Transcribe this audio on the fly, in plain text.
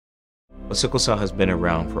Sickle cell has been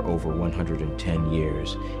around for over 110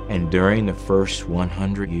 years, and during the first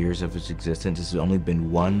 100 years of its existence, there's only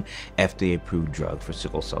been one FDA-approved drug for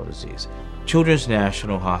sickle cell disease. Children's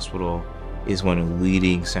National Hospital is one of the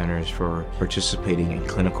leading centers for participating in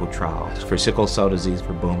clinical trials for sickle cell disease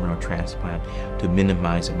for bone marrow transplant to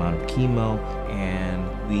minimize the amount of chemo. And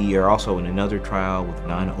we are also in another trial with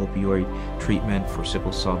non-opioid treatment for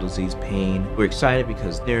sickle cell disease pain. We're excited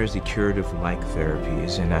because there's the curative-like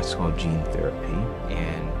therapies, and that's called gene therapy.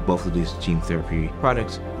 And both of these gene therapy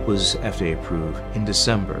products was FDA approved in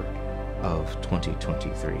December of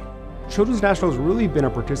 2023. Children's National has really been a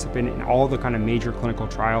participant in all the kind of major clinical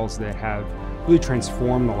trials that have really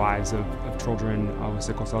transformed the lives of children with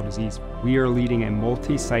sickle cell disease. We are leading a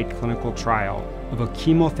multi-site clinical trial of a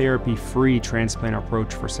chemotherapy-free transplant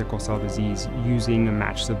approach for sickle cell disease using a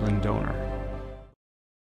matched sibling donor.